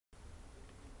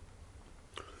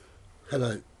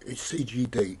Hello, it's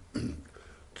CGD. The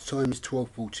time is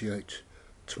 12:48,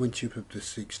 20th of the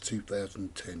 6th,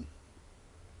 2010.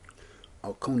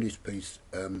 I'll call this piece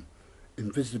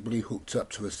Invisibly Hooked Up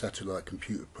to a Satellite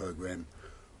Computer Program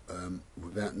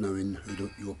without knowing who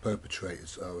your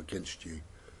perpetrators are against you.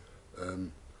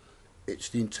 It's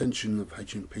the intention of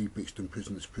HMP Brixton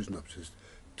Prisoners, prison officers,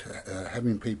 to,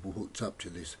 having people hooked up to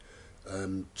this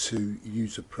to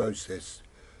use a process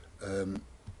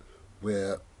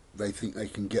where they think they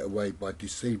can get away by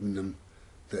deceiving them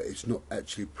that it's not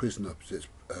actually prison officers,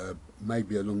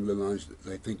 maybe along the lines that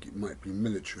they think it might be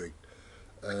military.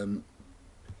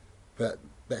 But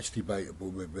that's debatable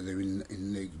whether they're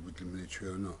in league with the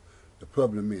military or not. The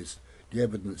problem is the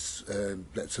evidence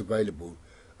that's available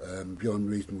beyond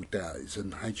reasonable doubt is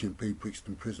an HMP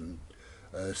Brixton Prison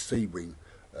C wing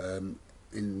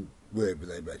in wherever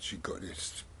they've actually got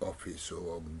this office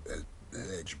or an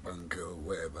edge bunker or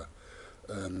whatever.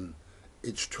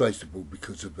 It's traceable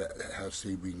because of how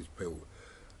C wing is built.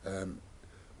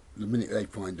 The minute they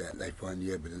find out, they find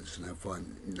the evidence, and they'll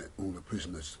find all the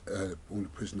prisoners, all the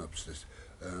prison officers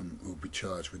will be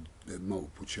charged with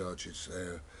multiple charges,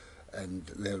 and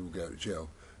they'll all go to jail.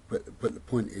 But the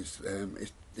point is,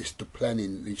 it's the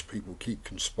planning. These people keep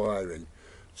conspiring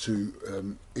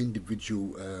to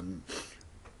individual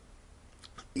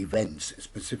events.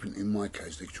 Specifically, in my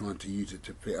case, they're trying to use it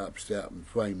to fit up, set up, and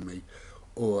frame me,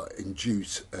 or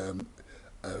induce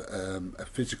a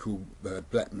physical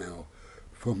blackmail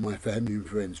from my family and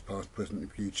friends, past, present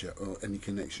and future, or any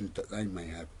connections that they may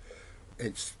have.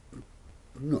 It's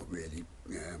not really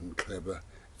clever.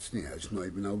 It's not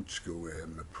even old school.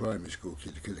 A primary school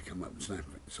kid could have come up with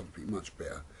something much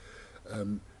better.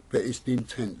 But it's the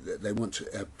intent that they want to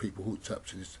have people hooked up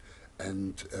to this,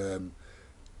 and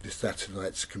the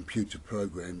satellites, computer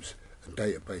programs and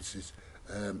databases,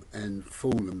 and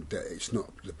fool them that it's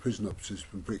not the prison officers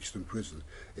from Brixton Prison,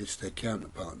 it's their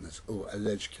counterpartners or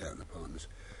alleged counterpartners.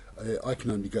 I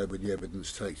can only go where the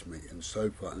evidence takes me, and so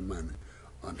far at the moment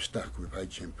I'm stuck with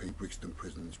HMP Brixton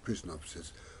Prison's prison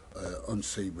officers on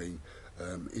C wing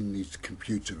in these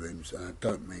computer rooms. And I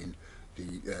don't mean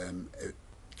the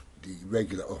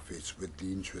regular office with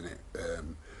the intranet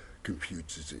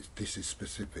computers. This is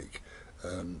specific,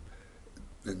 and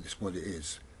it's what it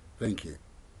is. Thank you.